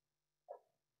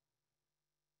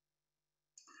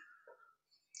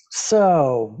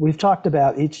 So we've talked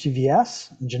about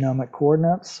HGVS and genomic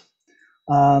coordinates.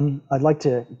 I'd like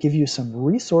to give you some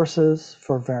resources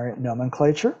for variant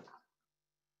nomenclature.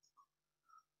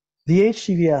 The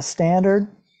HGVS standard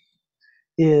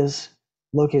is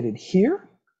located here.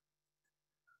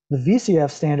 The VCF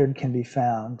standard can be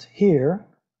found here.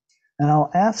 And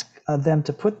I'll ask them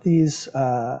to put these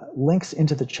links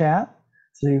into the chat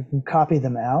so you can copy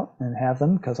them out and have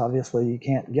them, because obviously you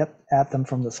can't get at them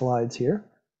from the slides here.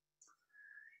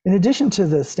 In addition to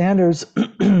the standards,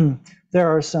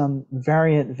 there are some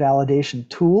variant validation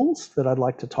tools that I'd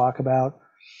like to talk about.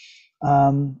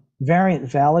 Variant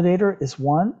validator is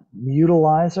one,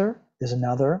 Mutilizer is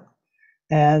another,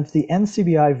 And the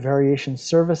NCBI variation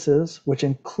services, which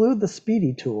include the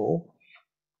SPEEDY tool,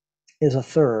 is a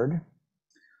third.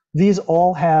 These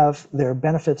all have their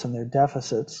benefits and their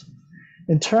deficits.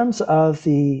 In terms of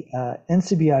the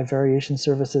NCBI variation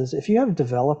services, if you have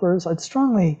developers, I'd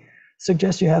strongly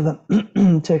suggest you have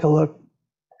them take a look.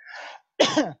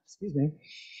 Excuse me.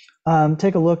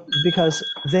 Take a look, because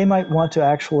they might want to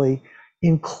actually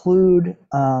include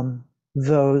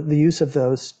the use of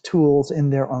those tools in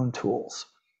their own tools.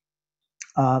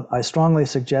 I strongly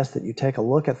suggest that you take a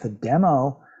look at the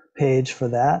demo page for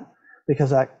that,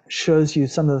 because that shows you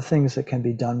some of the things that can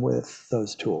be done with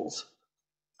those tools.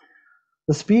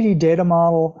 The SPEEDY data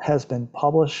model has been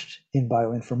published in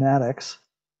Bioinformatics,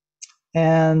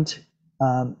 and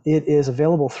it is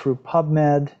available through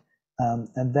PubMed,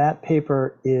 and that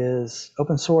paper is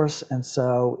open source and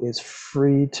so is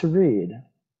free to read.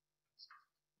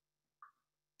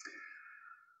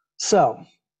 So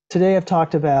today I've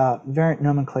talked about variant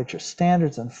nomenclature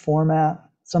standards and format,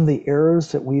 some of the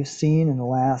errors that we've seen in the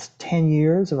last 10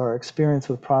 years of our experience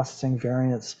with processing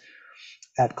variants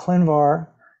at ClinVar,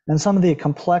 and some of the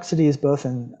complexities both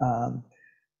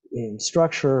in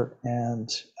structure and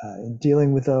in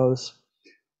dealing with those.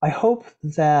 I hope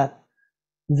that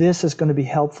this is going to be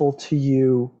helpful to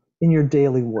you in your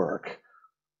daily work,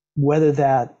 whether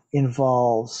that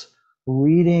involves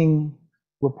reading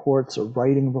reports or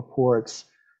writing reports,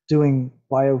 doing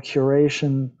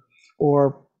biocuration,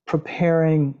 or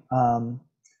preparing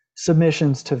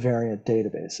submissions to variant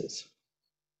databases.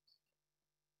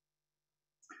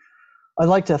 I'd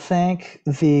like to thank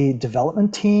the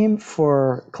development team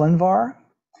for ClinVar,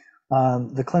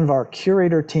 the ClinVar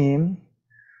curator team,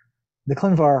 the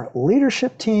ClinVar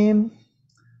leadership team,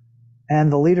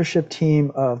 and the leadership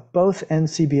team of both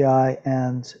NCBI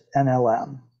and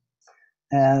NLM.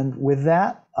 And with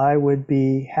that, I would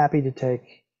be happy to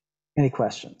take any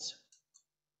questions.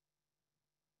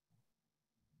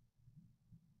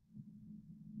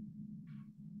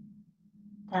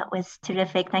 That was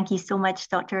terrific. Thank you so much,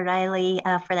 Dr. Riley,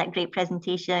 for that great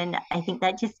presentation. I think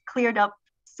that just cleared up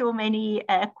so many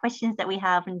questions that we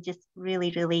have, and just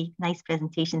really, really nice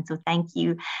presentation. So thank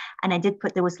you. And I did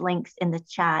put those links in the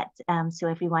chat so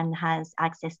everyone has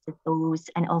access to those,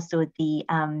 and also the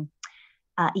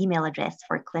email address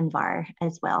for ClinVar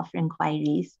as well for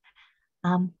inquiries.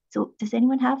 So does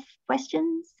anyone have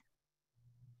questions?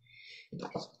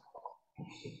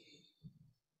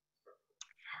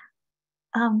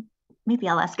 Maybe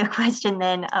I'll ask a question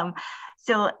then.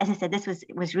 So as I said, this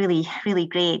was really, really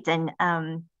great. And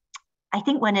I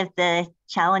think one of the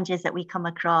challenges that we come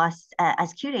across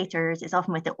as curators is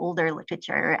often with the older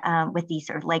literature, with these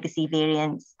sort of legacy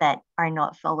variants that are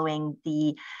not following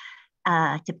the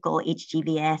typical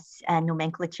HGVS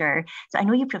nomenclature. So I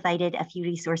know you provided a few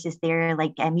resources there,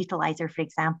 like Mutilizer, for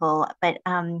example, but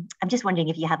I'm just wondering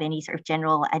if you have any sort of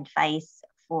general advice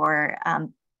for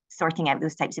sorting out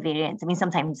those types of variants. I mean,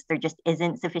 sometimes there just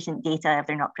isn't sufficient data if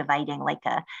they're not providing like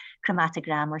a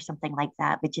chromatogram or something like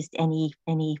that, but just any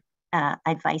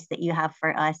advice that you have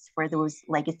for us for those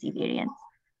legacy variants.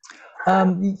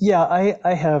 Yeah,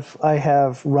 I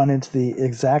have run into the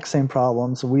exact same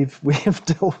problems. We have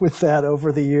dealt with that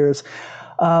over the years.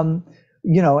 You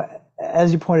know,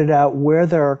 as you pointed out, where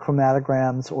there are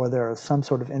chromatograms or there is some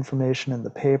sort of information in the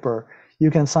paper, you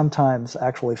can sometimes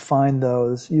actually find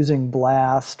those using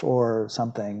BLAST or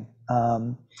something,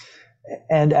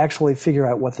 and actually figure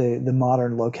out what the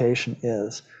modern location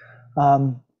is.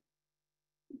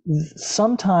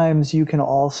 Sometimes you can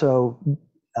also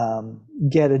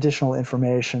get additional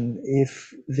information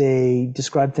if they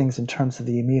describe things in terms of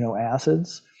the amino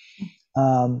acids.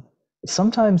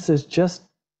 Sometimes there's just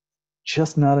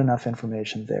not enough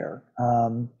information there.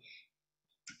 And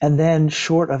then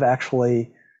short of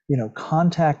actually, you know,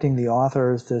 contacting the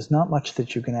authors, there's not much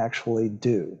that you can actually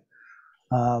do.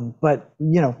 But,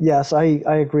 you know, yes, I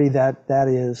agree that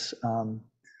is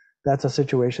that's a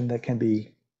situation that can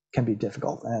be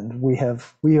difficult, and we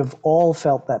have all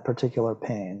felt that particular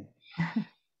pain.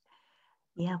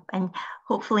 Yeah, and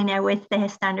hopefully now with the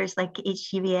standards like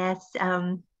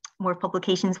HGVS, more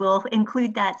publications will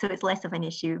include that, so it's less of an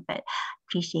issue, but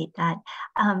appreciate that.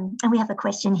 And we have a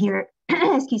question here,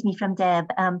 excuse me, from Deb.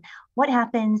 What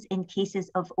happens in cases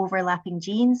of overlapping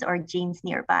genes or genes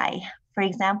nearby? For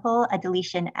example, a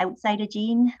deletion outside a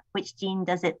gene, which gene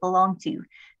does it belong to?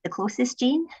 The closest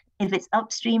gene? If it's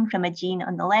upstream from a gene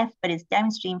on the left, but it's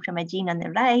downstream from a gene on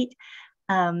the right.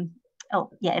 Oh,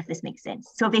 yeah, if this makes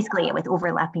sense. So basically with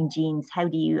overlapping genes, how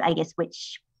do you, I guess,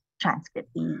 which transcript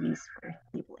do you use for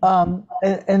labeling?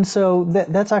 And so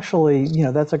that's actually, you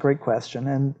know, that's a great question,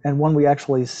 and one we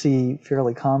actually see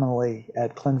fairly commonly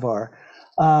at ClinVar.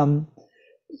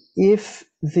 If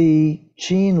the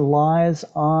gene lies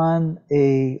on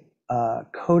a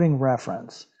coding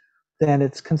reference, then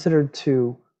it's considered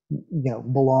to,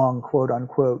 belong, quote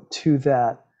unquote, to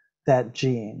that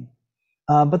gene.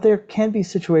 But there can be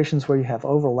situations where you have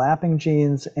overlapping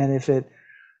genes, and if it,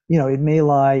 it may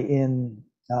lie in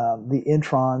the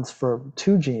introns for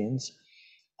two genes.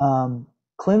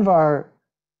 ClinVar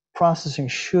processing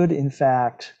should, in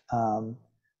fact,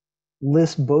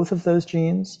 list both of those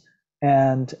genes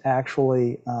and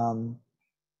actually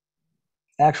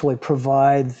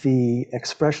provide the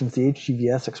expressions, the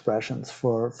HGVS expressions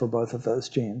for both of those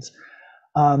genes.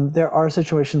 There are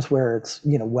situations where it's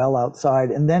well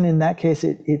outside, and then in that case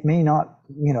it may not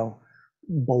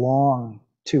belong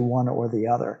to one or the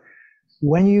other.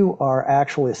 When you are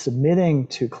actually submitting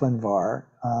to ClinVar,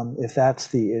 if that's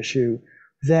the issue,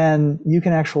 then you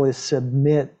can actually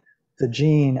submit the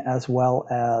gene as well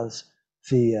as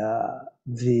the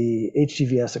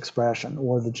HGVS expression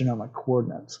or the genomic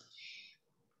coordinates,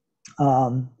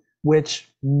 which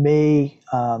may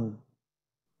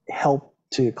help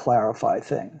to clarify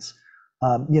things.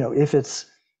 If it's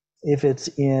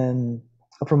in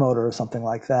a promoter or something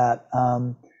like that.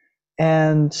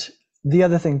 And the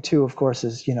other thing too, of course,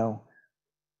 is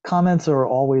comments are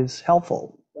always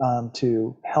helpful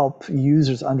to help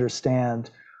users understand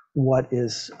what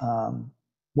is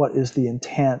the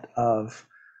intent of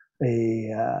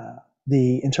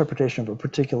the interpretation of a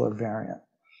particular variant.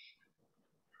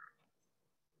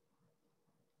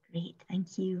 Great,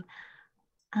 thank you.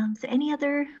 So any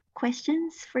other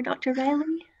questions for Dr.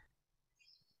 Riley?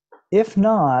 If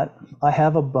not, I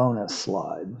have a bonus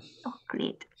slide. Oh,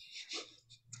 great.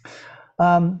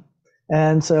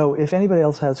 And so if anybody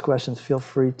else has questions, feel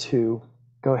free to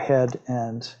go ahead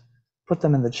and put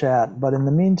them in the chat. But in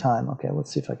the meantime, okay,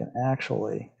 let's see if I can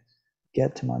actually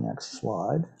get to my next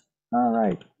slide. All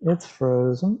right, it's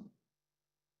frozen.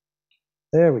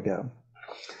 There we go.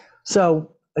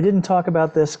 So I didn't talk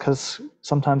about this because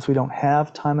sometimes we don't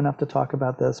have time enough to talk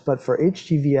about this, but for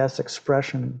HGVS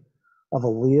expression of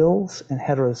alleles and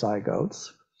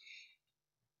heterozygotes,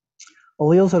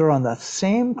 alleles that are on the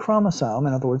same chromosome,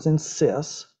 in other words, in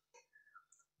cis,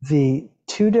 the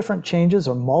two different changes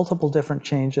or multiple different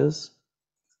changes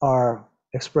are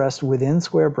expressed within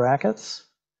square brackets,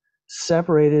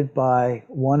 separated by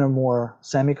one or more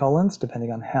semicolons,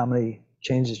 depending on how many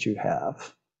changes you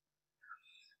have.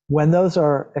 When those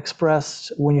are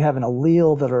expressed, when you have an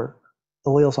allele that are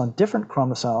alleles on different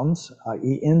chromosomes,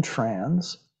 i.e.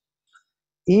 intrans,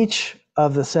 each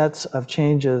of the sets of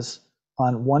changes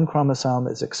on one chromosome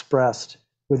is expressed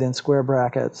within square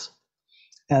brackets,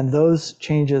 and those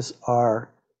changes are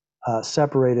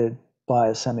separated by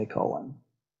a semicolon.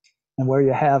 And where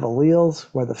you have alleles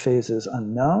where the phase is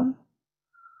unknown,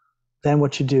 then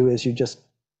what you do is you just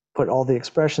put all the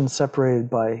expressions separated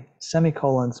by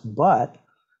semicolons, but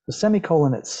the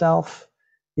semicolon itself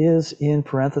is in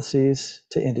parentheses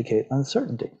to indicate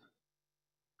uncertainty.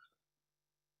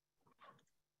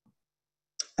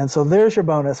 And so there's your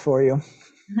bonus for you.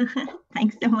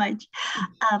 Thanks so much.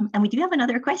 And we do have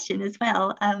another question as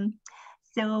well.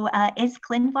 Is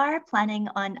ClinVar planning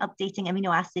on updating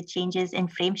amino acid changes in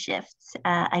frame shifts?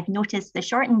 I've noticed the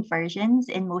shortened versions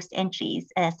in most entries,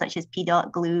 such as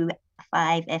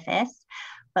p.glue5fs,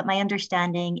 but my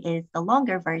understanding is the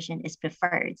longer version is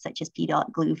preferred, such as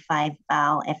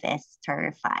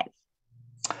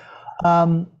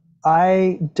p.glue5val-fs-ter5.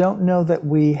 I don't know that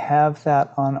we have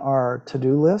that on our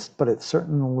to-do list, but it's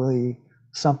certainly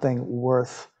something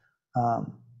worth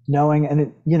knowing. And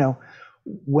it,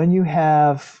 when you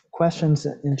have questions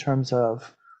in terms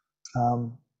of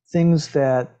things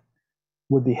that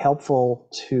would be helpful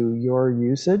to your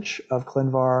usage of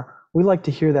ClinVar, we like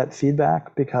to hear that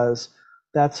feedback because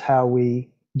that's how we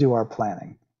do our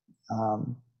planning.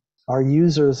 Our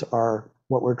users are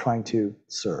what we're trying to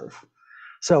serve.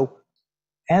 So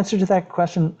answer to that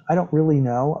question, I don't really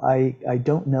know. I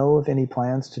don't know of any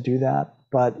plans to do that,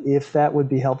 but if that would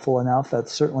be helpful enough,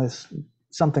 that's certainly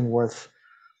something worth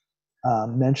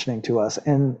mentioning to us.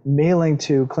 And mailing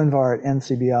to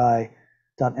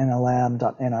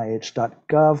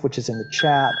clinvar@ncbi.nlm.nih.gov, which is in the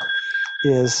chat,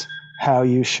 is how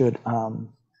you should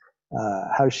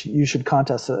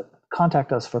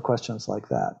contact us for questions like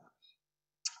that.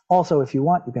 Also, if you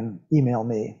want, you can email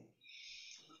me.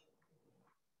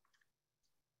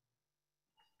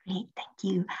 Great, thank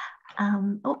you.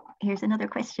 Here's another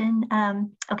question.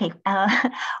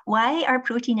 Why are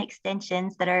protein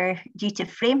extensions that are due to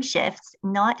frame shifts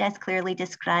not as clearly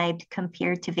described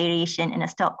compared to variation in a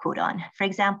stop codon? For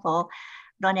example,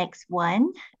 RUNX1,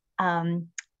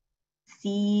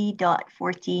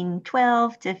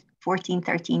 C.1412 to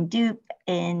 1413 dupe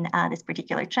in this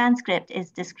particular transcript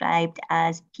is described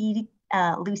as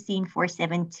leucine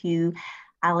 472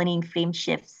 alanine frame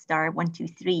shift star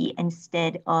 123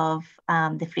 instead of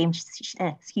the frame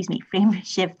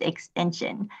shift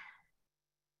extension.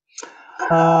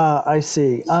 I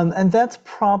see. And that's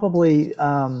probably,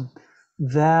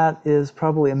 that is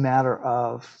probably a matter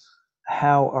of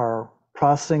how our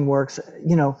processing works.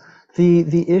 You know,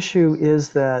 the issue is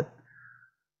that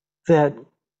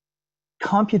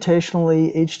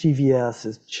computationally HGVS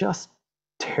is just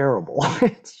terrible.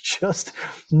 It's just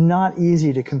not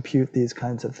easy to compute these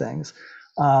kinds of things.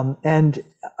 And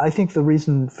I think the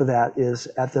reason for that is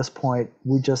at this point,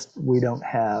 we don't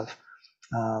have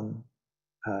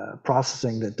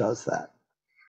processing that does that.